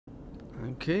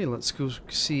Okay, let's go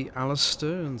see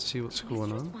Alistair and see what's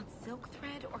going on.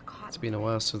 It's been a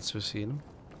while since we've seen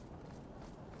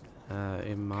him.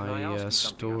 In my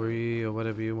story, or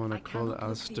whatever you want to call it,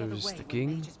 Alistair is the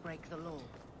king.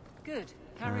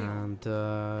 And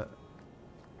I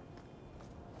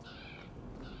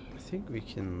think we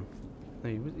can...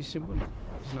 No, he's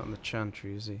not in the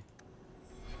chantry, is he?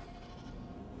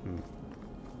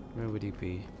 Where would he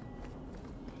be?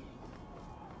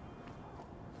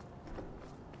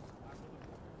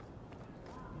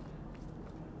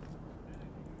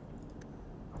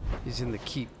 He's in the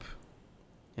keep.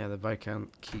 Yeah, the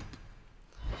Viscount keep.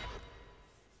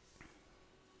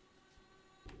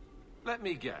 Let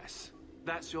me guess.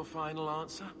 That's your final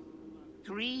answer?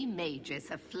 3 mages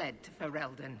have fled to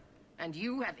Ferelden, and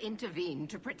you have intervened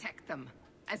to protect them,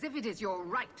 as if it is your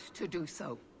right to do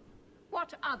so.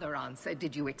 What other answer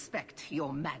did you expect,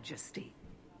 your majesty?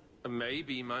 A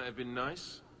maybe might have been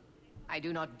nice. I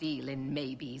do not deal in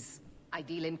maybes. I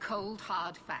deal in cold,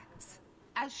 hard facts.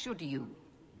 As should you.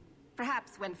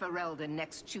 Perhaps when Ferelden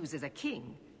next chooses a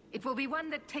king, it will be one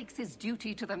that takes his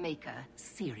duty to the Maker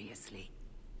seriously.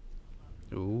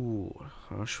 Ooh,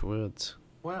 harsh words.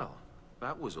 Well,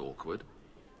 that was awkward.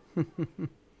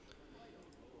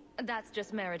 That's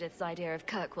just Meredith's idea of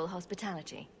Kirkwall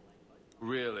hospitality.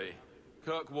 Really?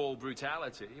 Kirkwall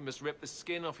brutality must rip the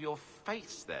skin off your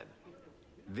face, then.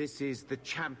 This is the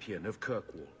champion of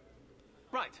Kirkwall.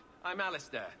 Right, I'm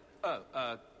Alistair.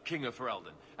 King of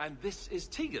Ferelden. And this is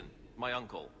Tegan, my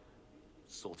uncle.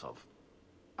 Sort of.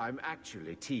 I'm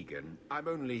actually Tegan. I'm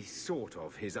only sort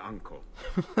of his uncle.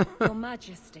 Your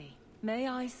Majesty, may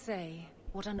I say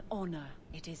what an honor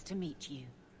it is to meet you.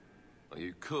 Well,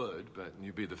 you could, but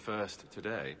you'd be the first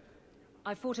today.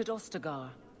 I fought at Ostagar.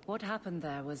 What happened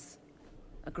there was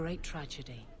a great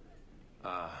tragedy.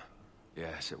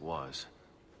 Yes, it was.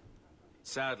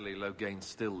 Sadly, Loghain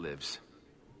still lives.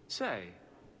 Say,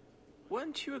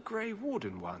 weren't you a Grey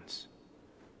Warden once?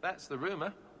 That's the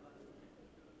rumor.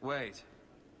 Wait.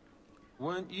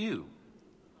 Weren't you?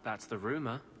 That's the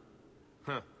rumor.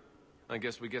 Huh. I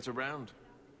guess we get around.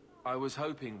 I was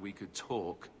hoping we could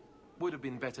talk. Would have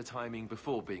been better timing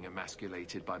before being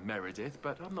emasculated by Meredith,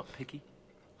 but I'm not picky.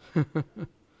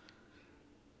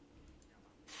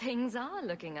 Things are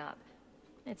looking up.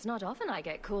 It's not often I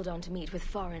get called on to meet with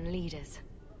foreign leaders.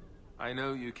 I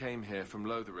know you came here from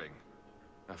Lothering,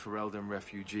 a Ferelden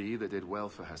refugee that did well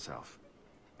for herself,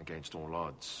 against all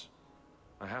odds.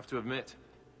 I have to admit,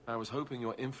 I was hoping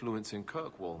your influence in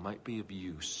Kirkwall might be of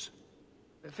use.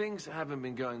 Things haven't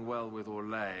been going well with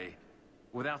Orlais.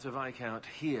 Without a Viscount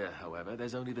here, however,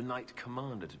 there's only the Knight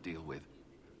Commander to deal with.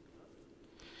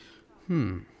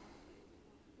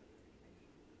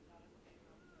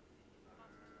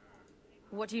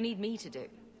 What do you need me to do?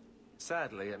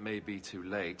 Sadly, it may be too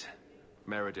late.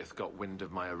 Meredith got wind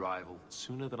of my arrival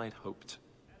sooner than I'd hoped.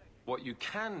 What you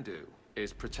can do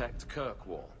is protect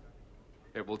Kirkwall.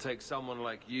 It will take someone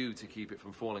like you to keep it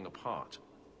from falling apart.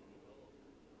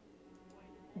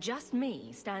 Just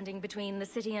me standing between the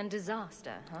city and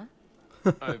disaster, huh?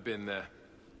 I've been there.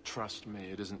 Trust me,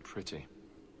 it isn't pretty.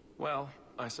 Well,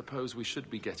 I suppose we should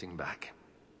be getting back.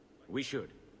 We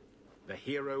should. The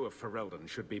hero of Ferelden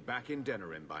should be back in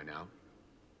Denerim by now.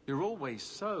 You're always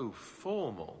so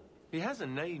formal. He has a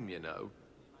name, you know.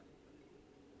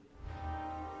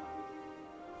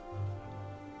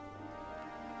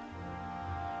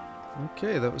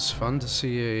 Okay, that was fun to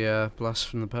see a blast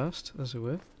from the past, as it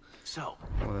were. So,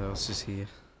 What else is here?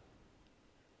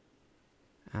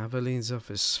 Aveline's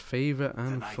office, favour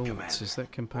and faults. Is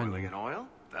that companion? Oil?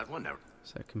 That one there.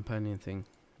 Is that companion thing?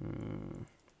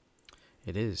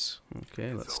 It is.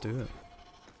 Okay, let's do it.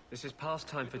 This is past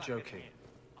time for joking.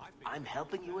 I'm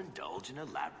helping you indulge in a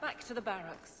lab. Back to the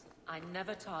barracks. I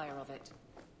never tire of it.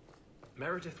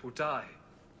 Meredith will die.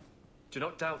 Do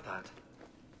not doubt that.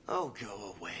 Oh,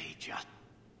 go away, just.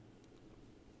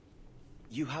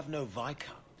 You have no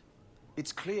Viscount.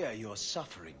 It's clear you're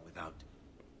suffering without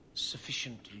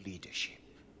sufficient leadership.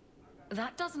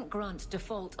 That doesn't grant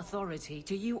default authority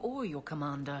to you or your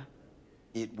commander.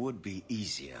 It would be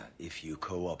easier if you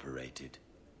cooperated.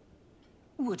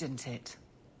 Wouldn't it?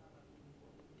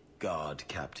 Guard,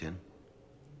 Captain.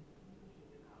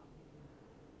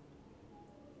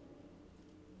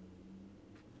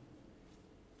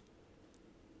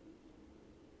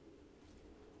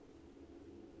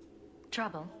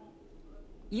 Trouble?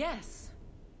 Yes.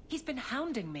 He's been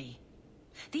hounding me.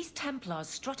 These Templars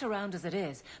strut around as it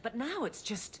is, but now it's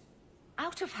just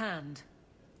out of hand.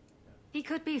 He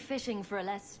could be fishing for a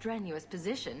less strenuous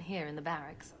position here in the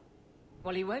barracks.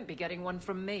 Well, he won't be getting one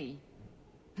from me.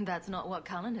 That's not what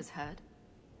Cullen has heard.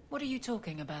 What are you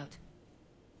talking about?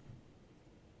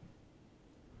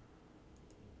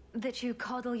 That you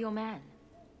coddle your men.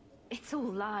 It's all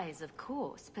lies, of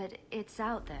course, but it's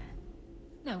out there.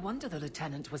 No wonder the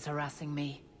lieutenant was harassing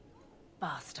me.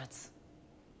 Bastards.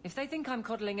 If they think I'm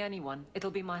coddling anyone,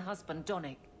 it'll be my husband,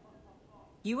 Donnick.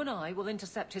 You and I will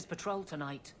intercept his patrol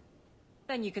tonight.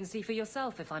 Then you can see for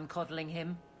yourself if I'm coddling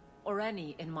him, or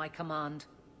any in my command.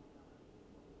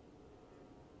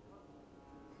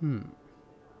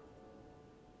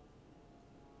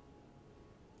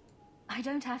 I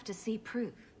don't have to see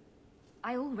proof.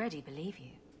 I already believe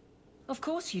you. Of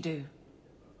course you do.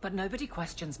 But nobody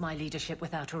questions my leadership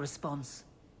without a response.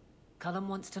 Cullum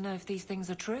wants to know if these things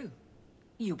are true.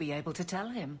 You'll be able to tell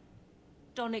him.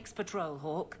 Donnick's patrol,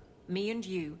 Hawk. Me and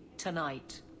you,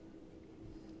 tonight.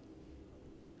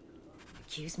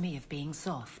 Accuse me of being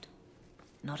soft.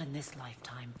 Not in this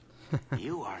lifetime.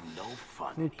 You are no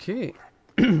fun. Okay.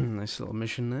 Nice little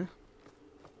mission there.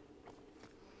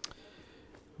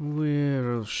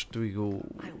 Where else do we go?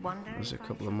 There's a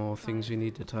couple of more things we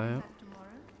need to tie up.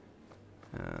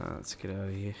 Let's get out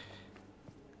of here.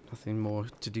 Nothing more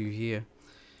to do here.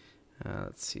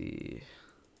 Let's see.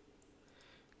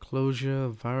 Closure,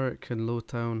 Varric and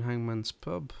Lowtown Hangman's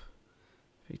Pub.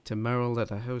 Fake to Merrill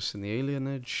at a house in the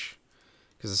alienage.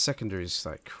 Because the secondary is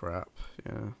like crap,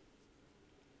 yeah.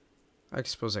 I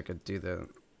suppose I could do the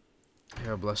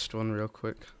Hair Blessed one real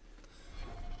quick.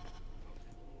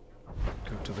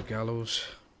 Go to the gallows.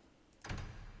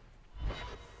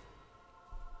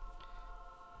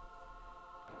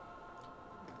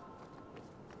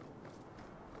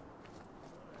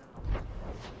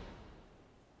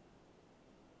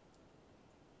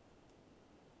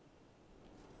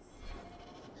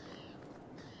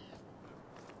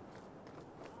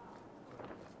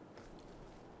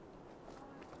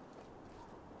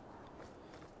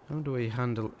 How do I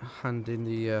hand in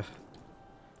the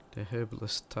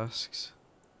herbalist tasks?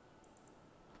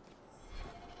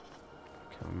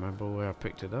 Can't remember where I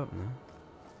picked it up now.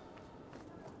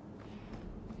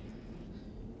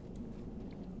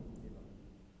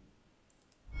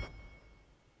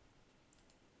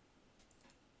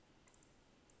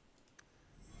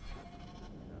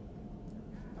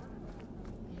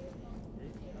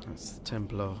 That's the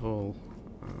Templar Hall.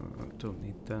 I don't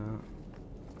need that.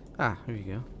 Ah, here we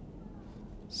go.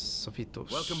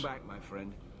 Sofitos. Welcome back, my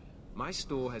friend. My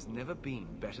store has never been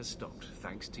better stocked,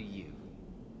 thanks to you.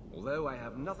 Although I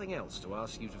have nothing else to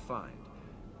ask you to find,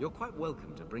 you're quite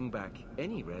welcome to bring back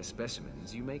any rare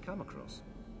specimens you may come across.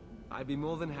 I'd be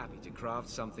more than happy to craft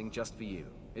something just for you.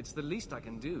 It's the least I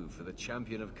can do for the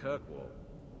champion of Kirkwall.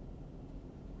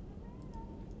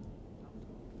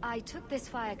 I took this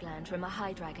fire gland from a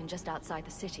high dragon just outside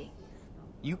the city.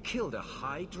 You killed a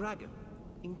high dragon?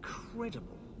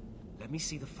 Incredible. Let me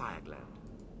see the fire gland.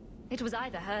 It was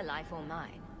either her life or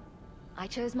mine. I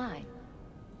chose mine.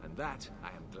 And that I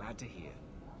am glad to hear.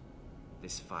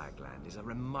 This fire gland is a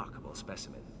remarkable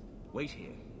specimen. Wait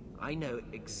here. I know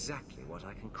exactly what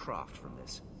I can craft from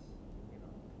this.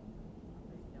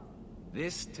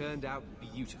 This turned out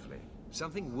beautifully.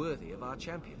 Something worthy of our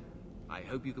champion. I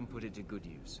hope you can put it to good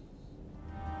use.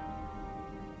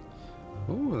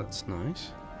 Oh, that's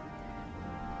nice.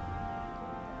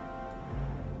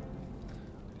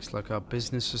 Looks like our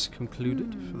business is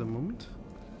concluded for the moment.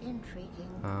 Intriguing.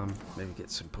 Maybe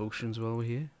get some potions while we're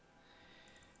here.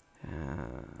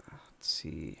 Let's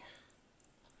see.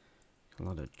 A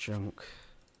lot of junk.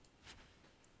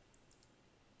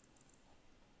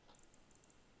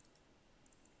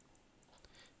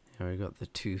 Here we got the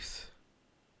tooth.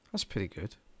 That's pretty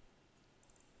good.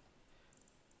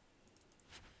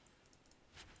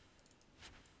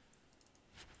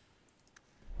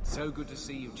 So good to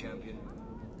see you, champion.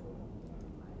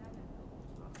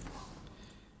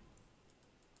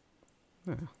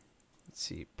 Yeah. Let's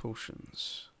see,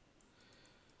 potions.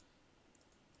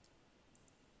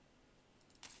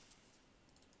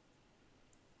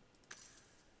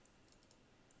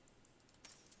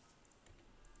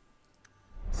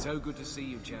 So good to see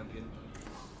you, champion.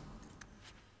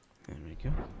 There we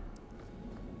go.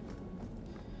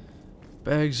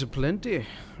 Bags aplenty.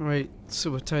 Right, so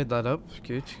we tied that up.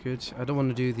 Good, good. I don't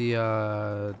want to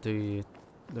do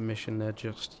the mission there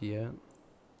just yet.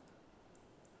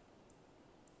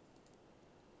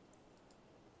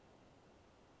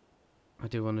 I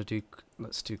do want to do.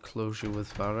 Let's do closure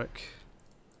with Varric.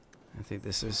 I think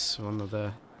this is one of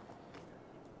the.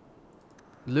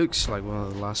 Looks like one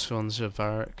of the last ones of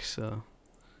Varric, so.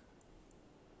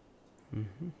 Let's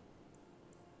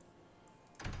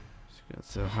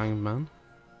go to Hangman.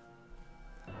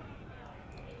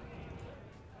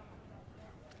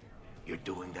 You're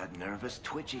doing that nervous,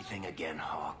 twitchy thing again,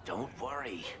 Hawk. Don't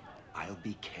worry. I'll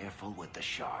be careful with the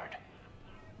shard.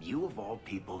 You of all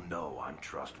people know I'm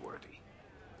trustworthy.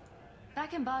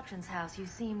 Back in Bartran's house, you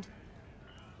seemed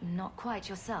not quite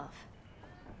yourself.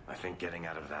 I think getting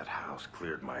out of that house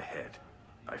cleared my head.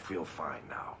 I feel fine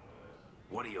now.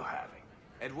 What are you having?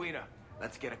 Edwina,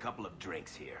 let's get a couple of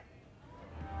drinks here.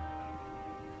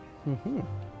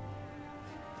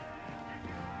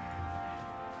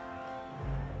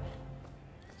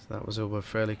 So that was over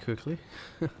fairly quickly.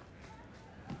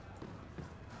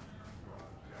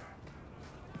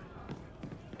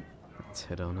 Let's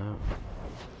head on out.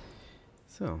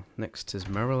 So, next is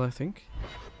Meryl, I think.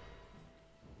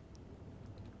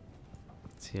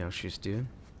 Let's see how she's doing.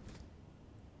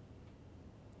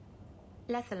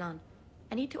 Lethalon,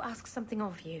 I need to ask something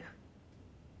of you.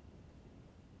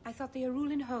 I thought the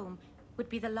Arulan home would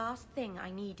be the last thing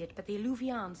I needed, but the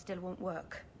Illuvian still won't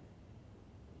work.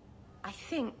 I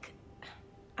think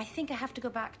I have to go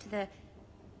back to the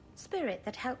spirit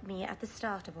that helped me at the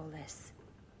start of all this.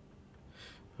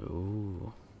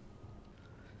 Ooh.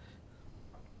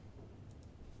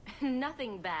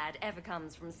 Nothing bad ever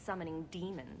comes from summoning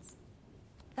demons.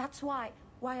 That's why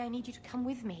I need you to come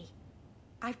with me.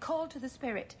 I've called to the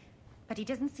spirit, but he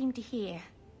doesn't seem to hear.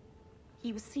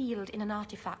 He was sealed in an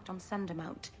artifact on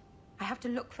Sundermount. I have to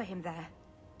look for him there.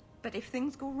 But if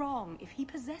things go wrong, if he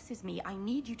possesses me, I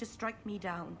need you to strike me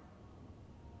down.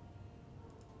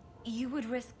 You would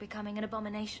risk becoming an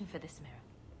abomination for this mirror.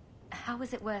 How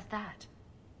is it worth that?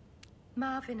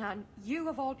 Marvinan, you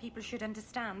of all people should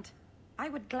understand. I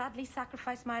would gladly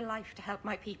sacrifice my life to help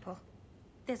my people.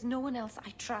 There's no one else I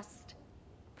trust.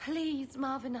 Please,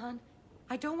 Marvinan,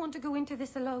 I don't want to go into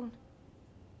this alone.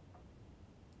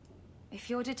 If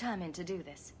you're determined to do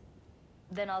this,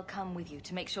 then I'll come with you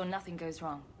to make sure nothing goes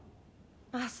wrong.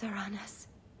 Masaranas,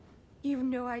 you've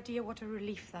no idea what a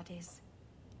relief that is.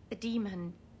 The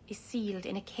demon is sealed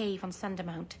in a cave on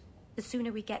Sundermount. The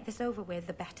sooner we get this over with,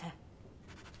 the better.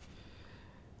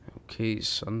 Okay,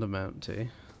 Sundermount, eh?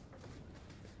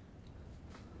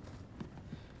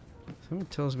 Someone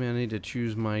tells me I need to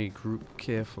choose my group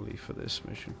carefully for this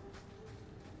mission.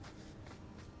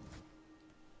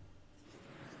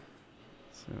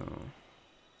 So,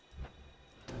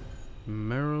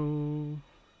 Meryl,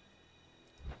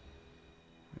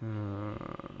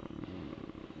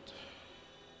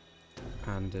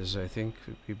 Anders, I think,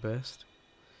 would be best.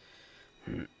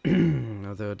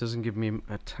 Although it doesn't give me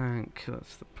a tank,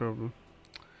 that's the problem.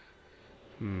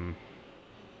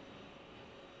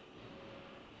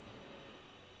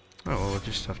 Oh, well, we'll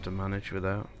just have to manage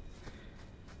without.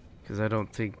 Because I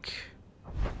don't think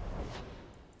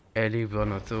any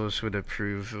one of those would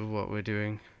approve of what we're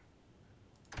doing.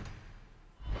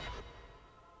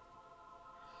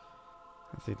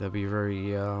 I think they'll be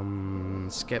very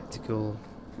skeptical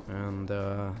and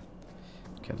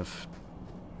kind of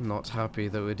not happy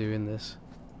that we're doing this.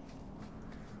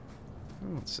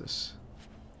 Oh, what's this?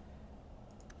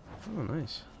 Oh,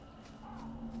 nice.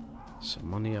 Some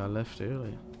money I left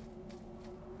earlier.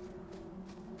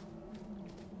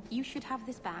 You should have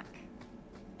this back.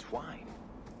 Twine?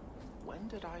 When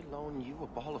did I loan you a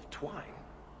ball of twine?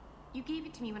 You gave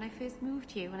it to me when I first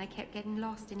moved here, when I kept getting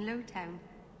lost in Lowtown.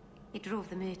 It drove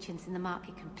the merchants in the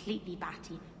market completely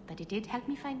batty, but it did help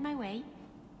me find my way.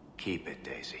 Keep it,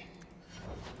 Daisy.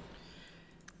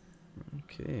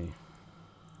 Okay.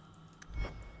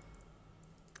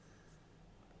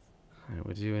 How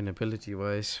we're doing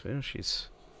ability-wise. Well, she's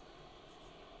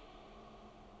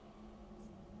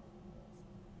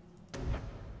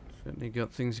certainly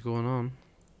got things going on.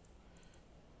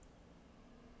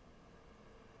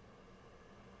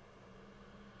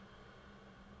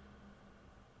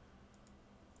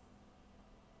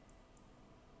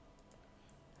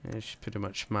 Yeah, she's pretty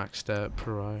much maxed out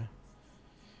Pariah.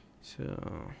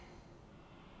 So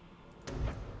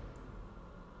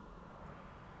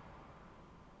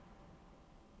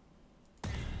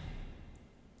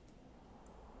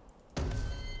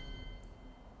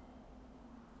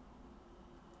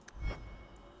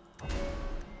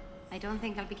I don't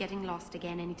think I'll be getting lost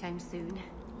again anytime soon.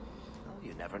 Well,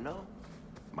 you never know.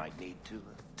 Might need to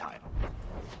tie up,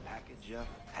 package up,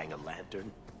 hang a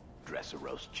lantern, dress a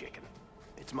roast chicken.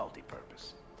 It's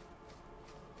multi-purpose.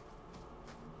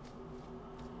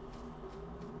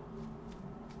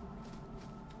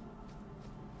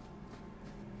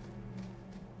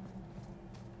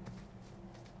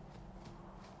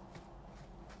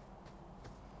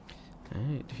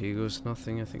 Alright, here goes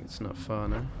nothing. I think it's not far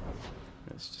now.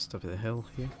 It's just up the hill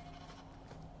here.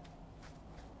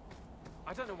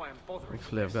 I don't know why I'm bothering.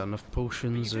 Hopefully I've got enough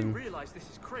potions you do and... realize this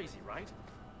is crazy, right?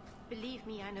 Believe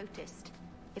me, I noticed.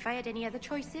 If I had any other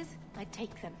choices, I'd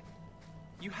take them.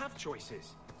 You have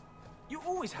choices. You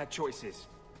always had choices.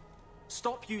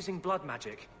 Stop using blood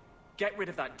magic. Get rid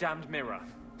of that damned mirror.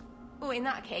 Oh, in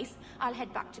that case, I'll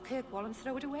head back to Kirkwall and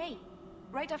throw it away.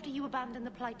 Right after you abandon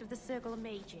the plight of the Circle of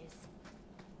Mages.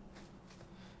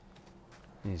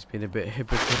 He's been a bit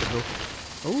hypocritical.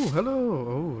 Oh, hello!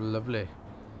 Oh, lovely.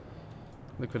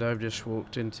 Look what I've just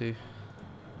walked into.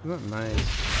 Isn't that nice?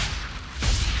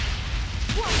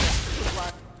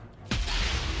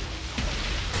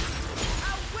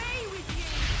 Away with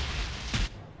you!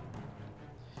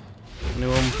 Only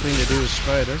one thing to do with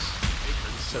spiders.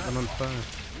 Set them on fire. You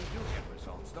do get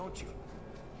results, don't you?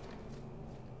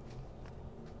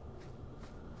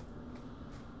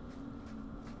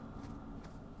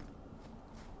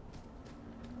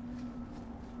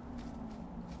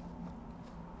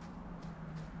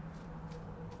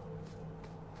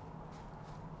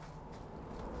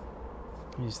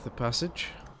 Here's the passage.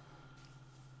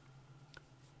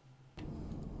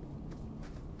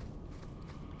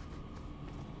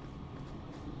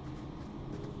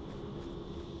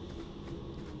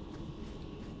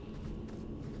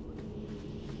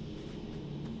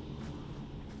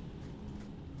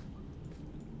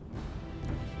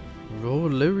 Raw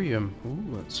lyrium.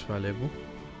 Ooh, that's valuable.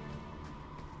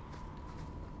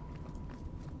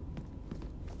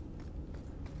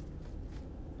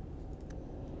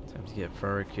 Time to get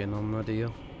Varric on the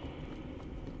deal.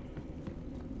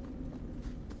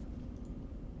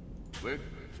 We're good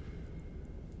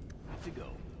to go.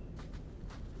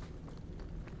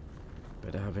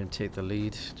 Better have him take the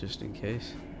lead, just in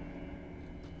case.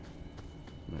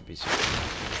 Might be some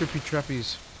trippy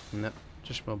trappies. Nah,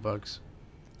 just more bugs.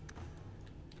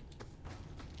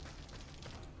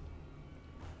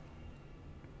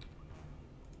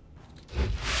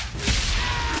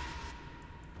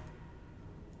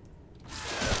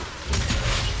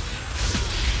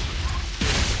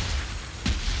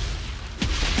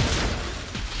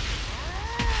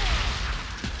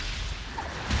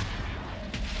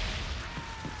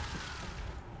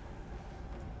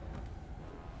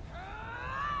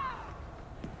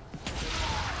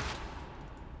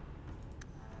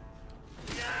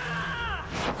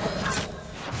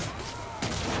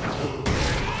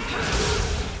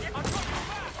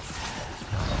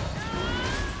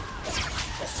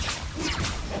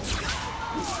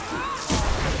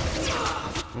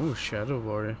 Oh, Shadow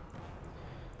Warrior.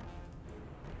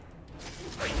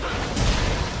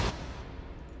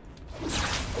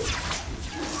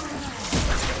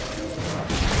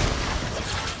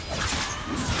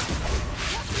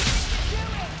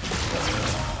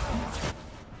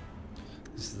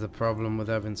 This is the problem with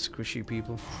having squishy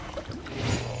people.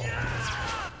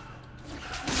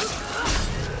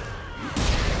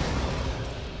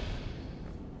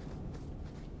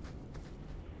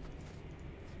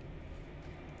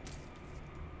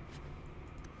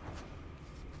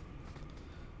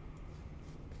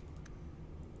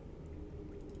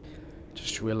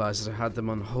 Just realised I had them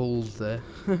on hold there.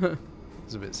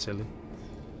 It's a bit silly.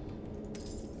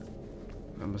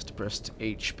 I must have pressed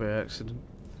H by accident.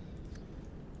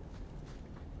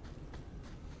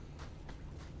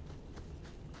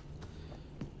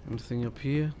 Anything up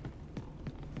here?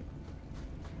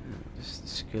 This is the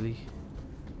skilly.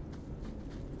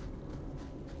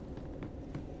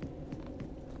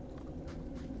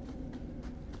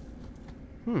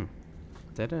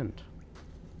 Dead end.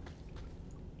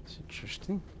 It's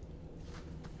interesting.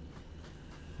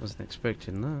 Wasn't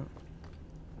expecting that.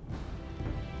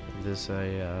 There's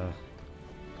a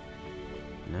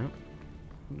no.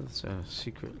 There's a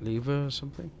secret lever or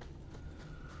something.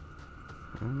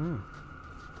 I don't know.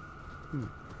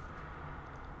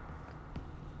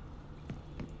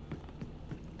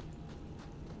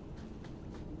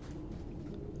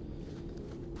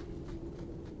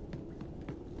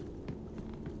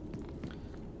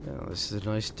 Yeah, this is a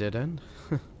nice dead end.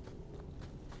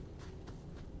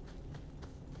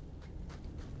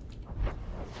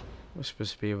 We're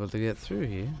supposed to be able to get through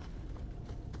here.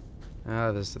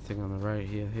 Ah, there's the thing on the right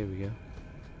here. Here we go.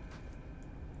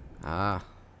 Ah.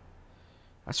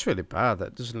 That's really bad.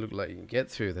 That doesn't look like you can get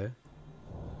through there.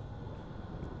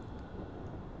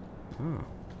 Oh.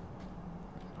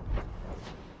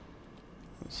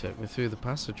 It's took me through the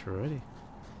passage already.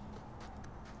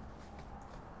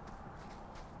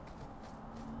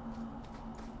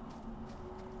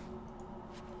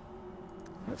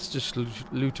 Let's just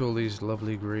loot all these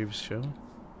lovely graves, shall we?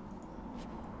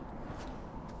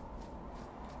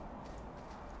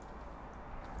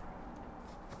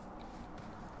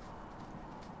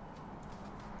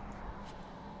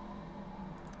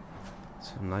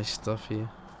 Some nice stuff here.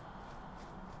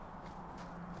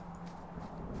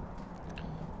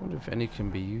 Wonder if any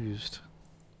can be used.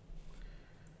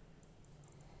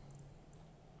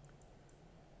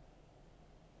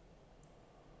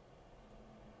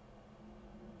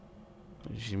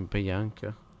 Using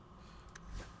Bianca.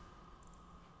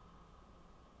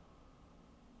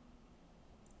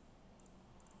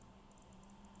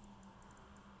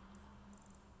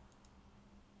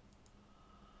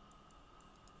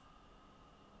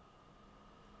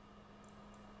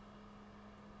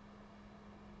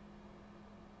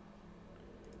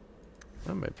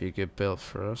 That might be a good build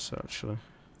for us, actually.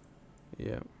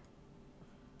 Yeah.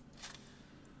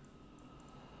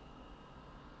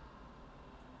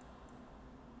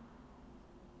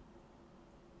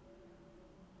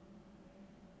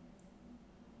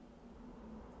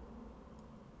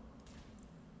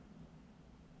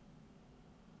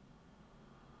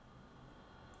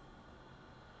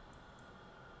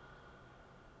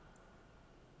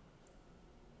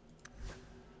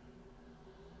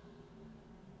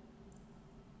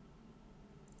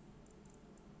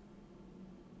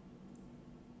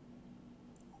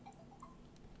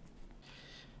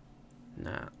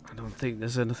 Nah, I don't think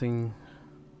there's anything.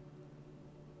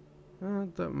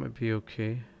 That might be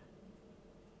okay.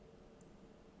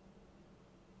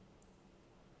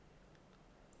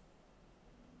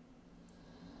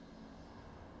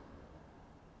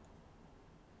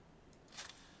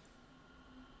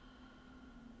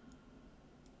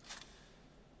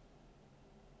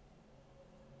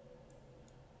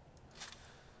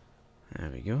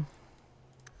 There we go.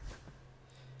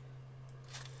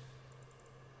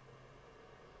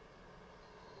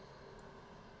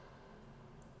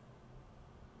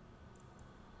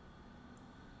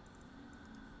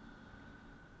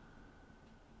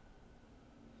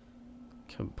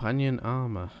 Companion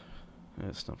armor.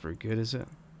 That's not very good, is it?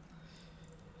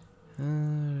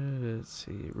 Let's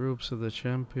see. Robes of the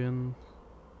champion.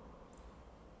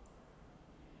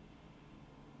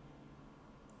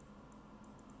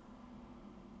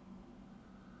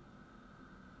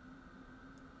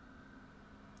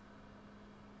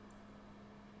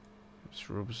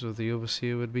 Robes of the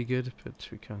overseer would be good, but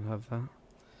we can't have that.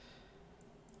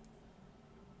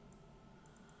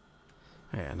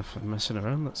 Yeah, enough of messing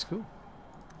around. Let's go.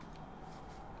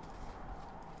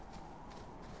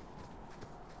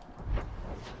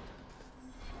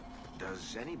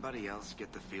 Does anybody else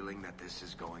get the feeling that this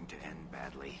is going to end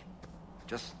badly?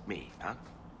 Just me, huh?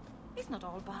 It's not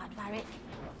all bad, Varric.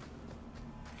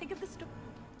 Think of the story.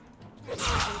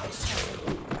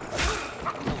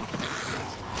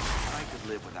 I could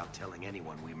live without telling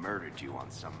anyone we murdered you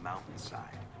on some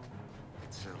mountainside.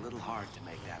 It's a little hard to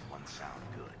make that one sound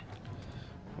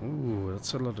good. Ooh,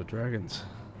 that's a lot of dragons.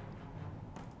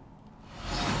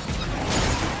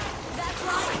 That's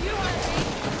right, you want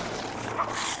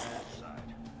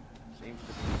Seems to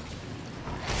be.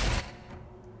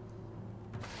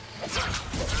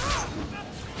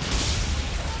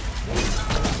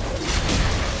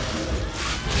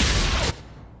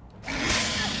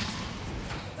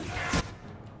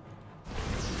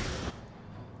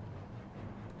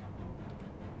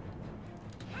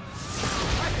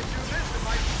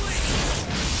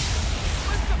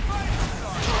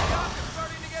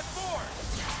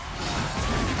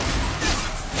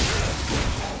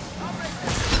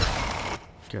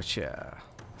 Gotcha.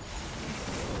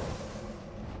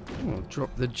 Oh,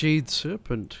 drop the Jade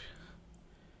Serpent.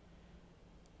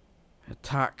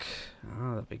 Attack.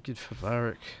 Ah, that'd be good for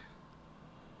Varric.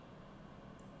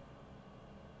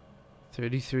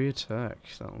 33 attack.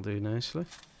 That'll do nicely.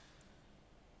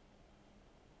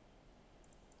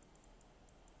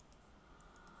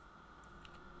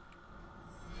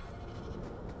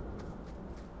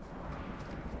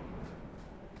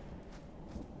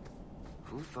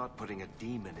 Who thought putting a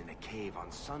demon in a cave on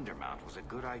Sundermount was a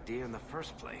good idea in the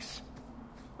first place?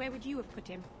 Where would you have put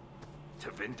him?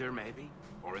 To Winter, maybe?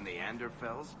 Or in the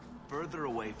Anderfells? Further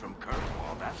away from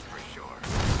Kirkwall, that's for sure.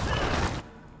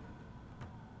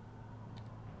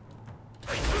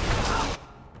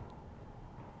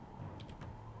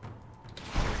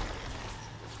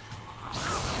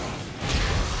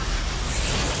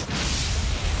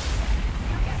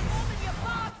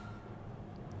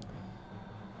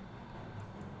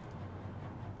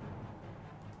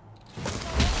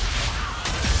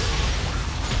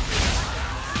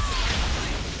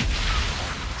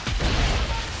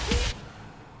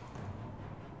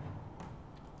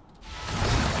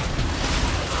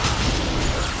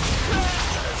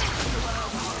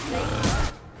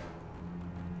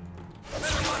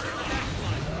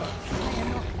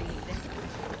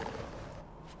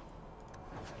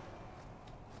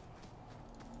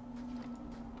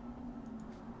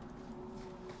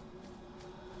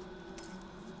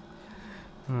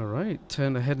 Alright,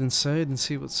 turn to head inside and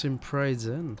see what's in Pride's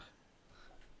End.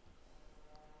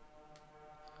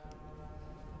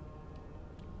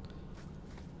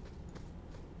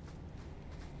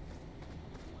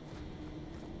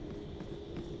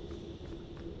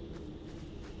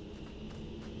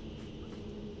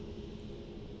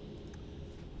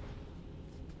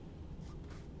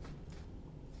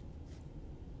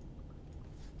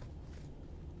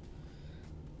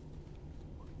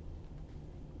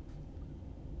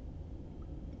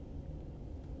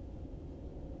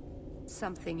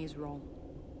 Something is wrong.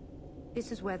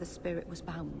 This is where the spirit was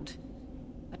bound.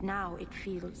 But now it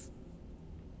feels...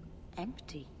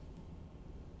 empty.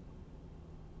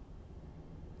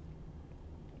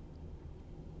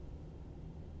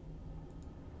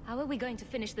 How are we going to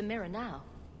finish the mirror now?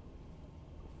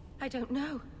 I don't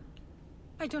know.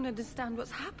 I don't understand what's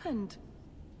happened.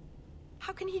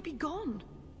 How can he be gone?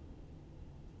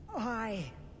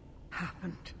 I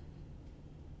happened.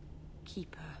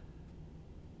 Keeper.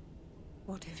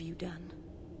 What have you done?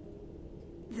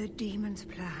 The demon's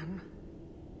plan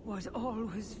was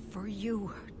always for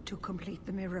you to complete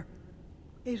the mirror.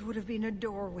 It would have been a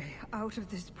doorway out of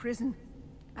this prison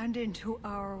and into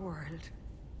our world.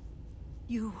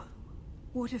 You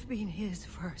would have been his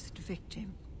first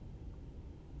victim.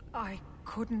 I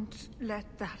couldn't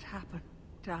let that happen,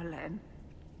 Dalen.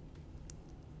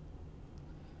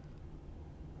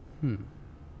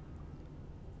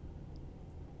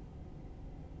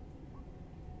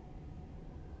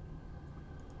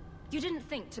 You didn't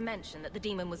think to mention that the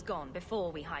demon was gone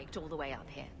before we hiked all the way up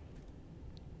here.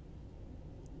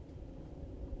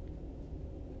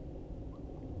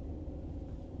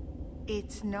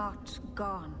 It's not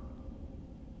gone.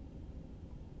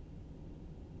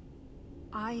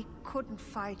 I couldn't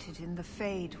fight it in the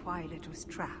Fade while it was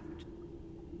trapped.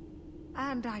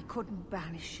 And I couldn't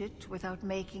banish it without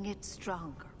making it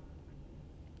stronger.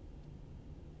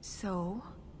 So,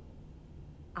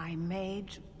 I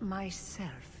made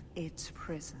myself its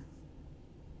prison.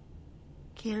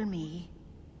 Kill me,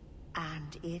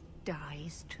 and it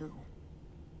dies too.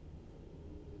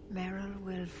 Meryl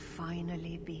will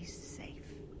finally be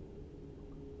safe.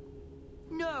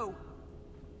 No!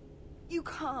 You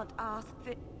can't ask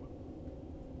that.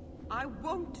 I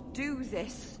won't do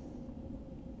this.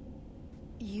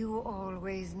 You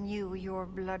always knew your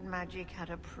blood magic had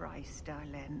a price,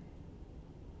 Darlene.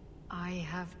 I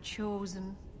have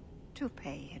chosen to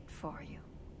pay it for you.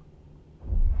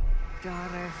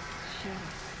 Doris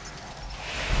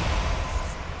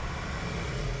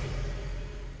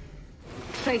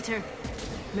Traitor,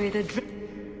 may the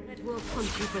dread will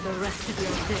hunt you for the rest of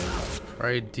your days.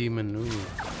 Pride demon, ooh,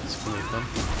 that's gonna be fun.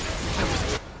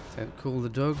 Can't cool the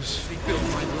dogs. Rebuild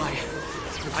my life.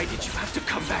 Why did you have to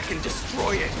come back and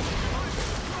destroy it?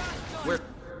 Where?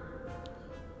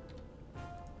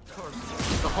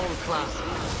 The whole class.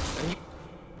 And you...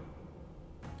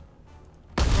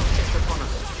 Just upon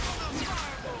us.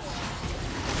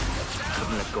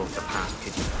 Couldn't let go of the past,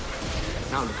 could you?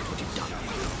 Now look at what you've done.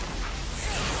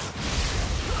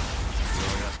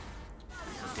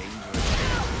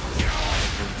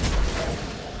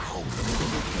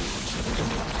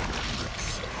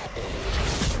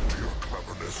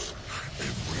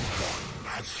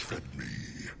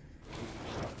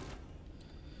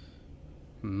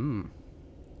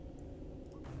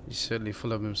 He's certainly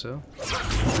full of himself.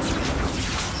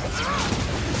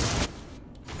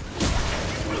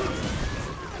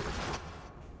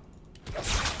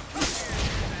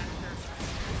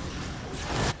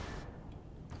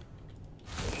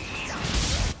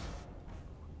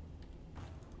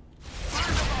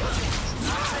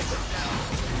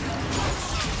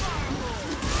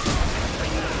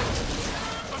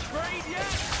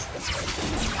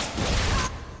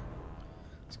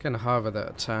 Kind of hard without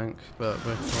a tank, but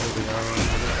we're holding our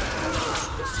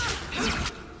own.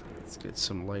 Let's get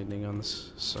some lightning on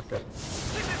this sucker.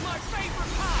 This is my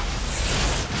favorite part.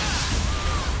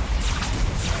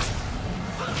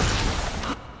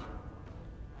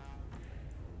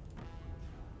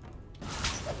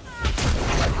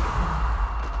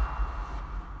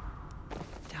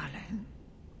 Darling.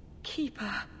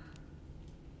 Keeper.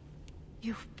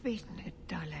 You've beaten it,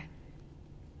 darling.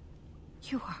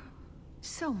 You are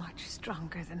so much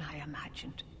stronger than I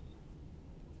imagined.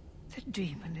 The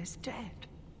demon is dead.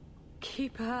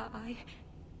 Keeper,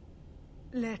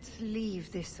 Let's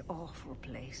leave this awful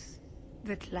place.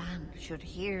 The clan should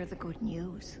hear the good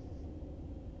news.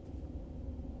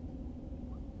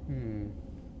 No,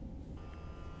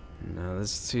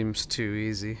 this seems too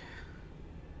easy.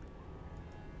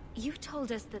 You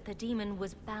told us that the demon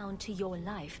was bound to your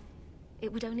life.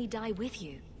 It would only die with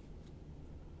you.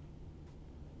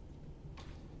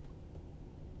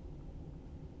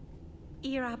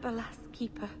 A.L.C,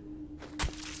 Keeper.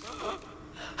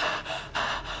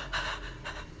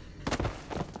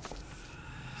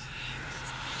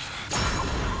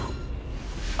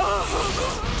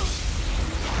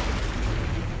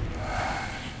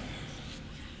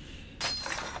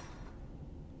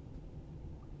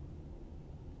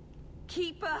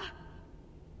 Keeper!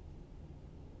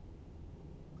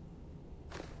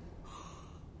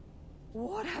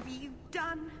 What have you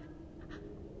done?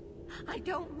 I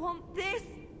don't want this.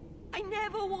 I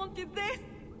never wanted this.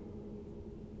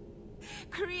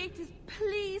 Creators,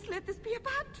 please let this be a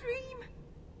bad dream.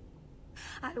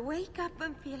 I'll wake up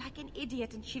and feel like an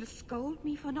idiot and she'll scold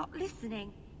me for not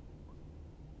listening.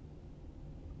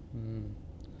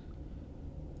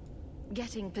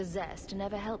 Getting possessed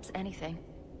never helps anything.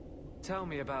 Tell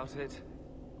me about it.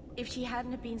 If she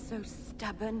hadn't been so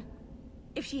stubborn,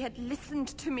 if she had listened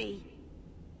to me.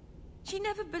 She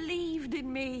never believed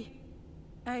in me.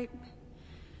 I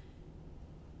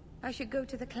should go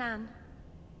to the clan.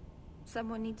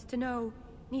 Someone needs to know,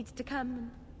 needs to come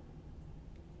and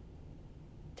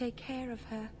take care of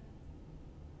her.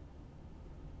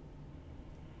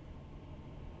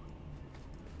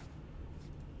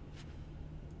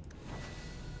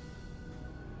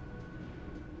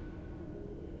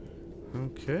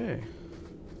 Okay.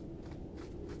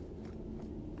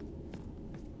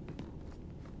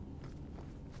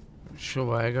 Not sure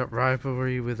why I got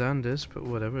rivalry with Anders, but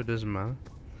whatever, it doesn't matter.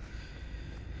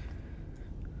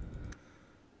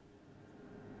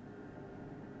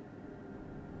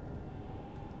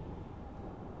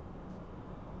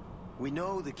 We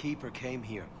know the Keeper came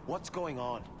here. What's going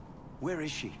on? Where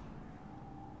is she?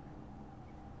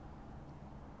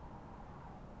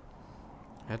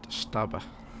 I had to stab her.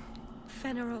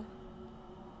 Fenneral.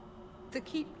 The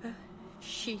Keeper.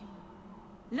 She...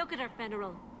 Look at her,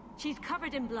 Fenneral. She's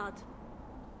covered in blood.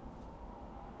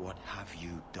 What have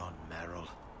you done, Merrill?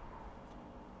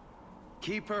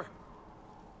 Keeper?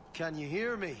 Can you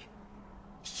hear me?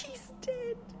 She's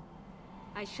dead.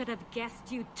 I should have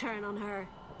guessed you'd turn on her.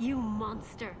 You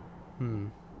monster.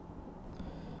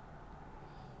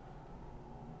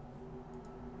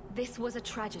 This was a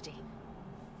tragedy.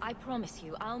 I promise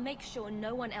you, I'll make sure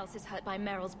no one else is hurt by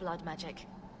Meryl's blood magic.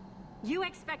 You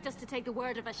expect us to take the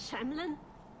word of a Shemlin?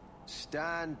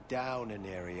 Stand down,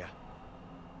 Aneria.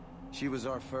 She was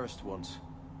our first once.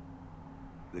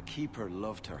 The Keeper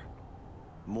loved her.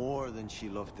 More than she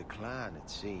loved the clan, it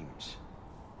seems.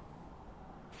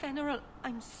 Fenneral,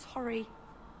 I'm sorry.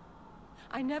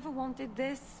 I never wanted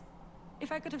this.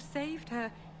 If I could have saved her,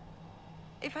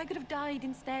 if I could have died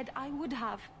instead, I would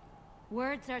have.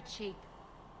 Words are cheap.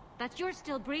 That you're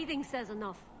still breathing says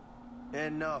enough.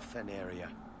 Enough, Aneria.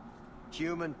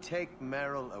 Human, take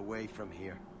Merrill away from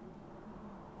here.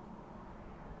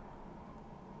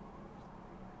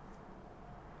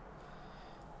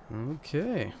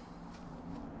 Okay.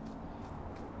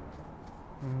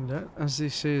 And that, as they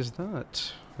say, is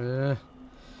that. They'll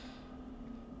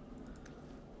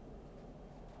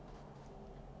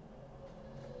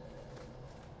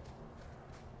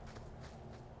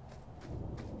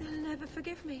never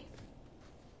forgive me.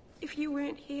 If you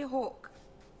weren't here, Hawk,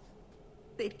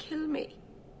 they'd kill me.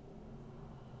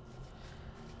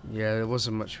 Yeah, there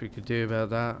wasn't much we could do about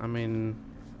that. I mean,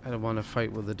 I don't want to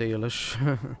fight with the dealers.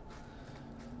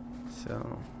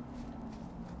 So,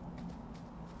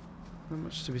 not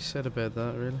much to be said about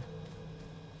that, really.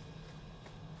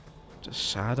 Just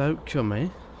sad outcome, eh?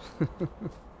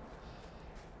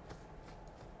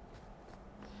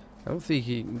 I don't think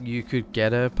you could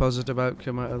get a positive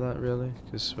outcome out of that, really,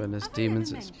 because when there's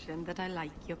demons, it's... mentioned that I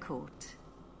like your coat.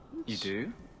 You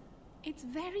do? It's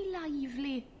very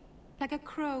lively, like a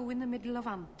crow in the middle of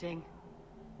hunting.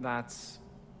 That's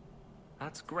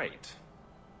great.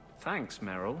 Thanks,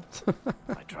 Meryl.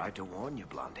 I tried to warn you,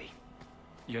 Blondie.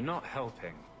 You're not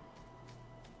helping.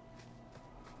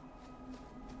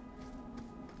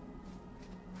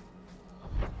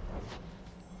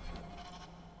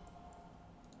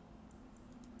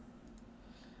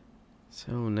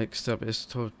 So next up is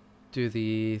to do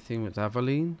the thing with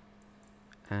Aveline,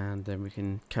 and then we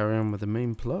can carry on with the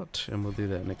main plot, and we'll do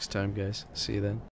that next time, guys. See you then.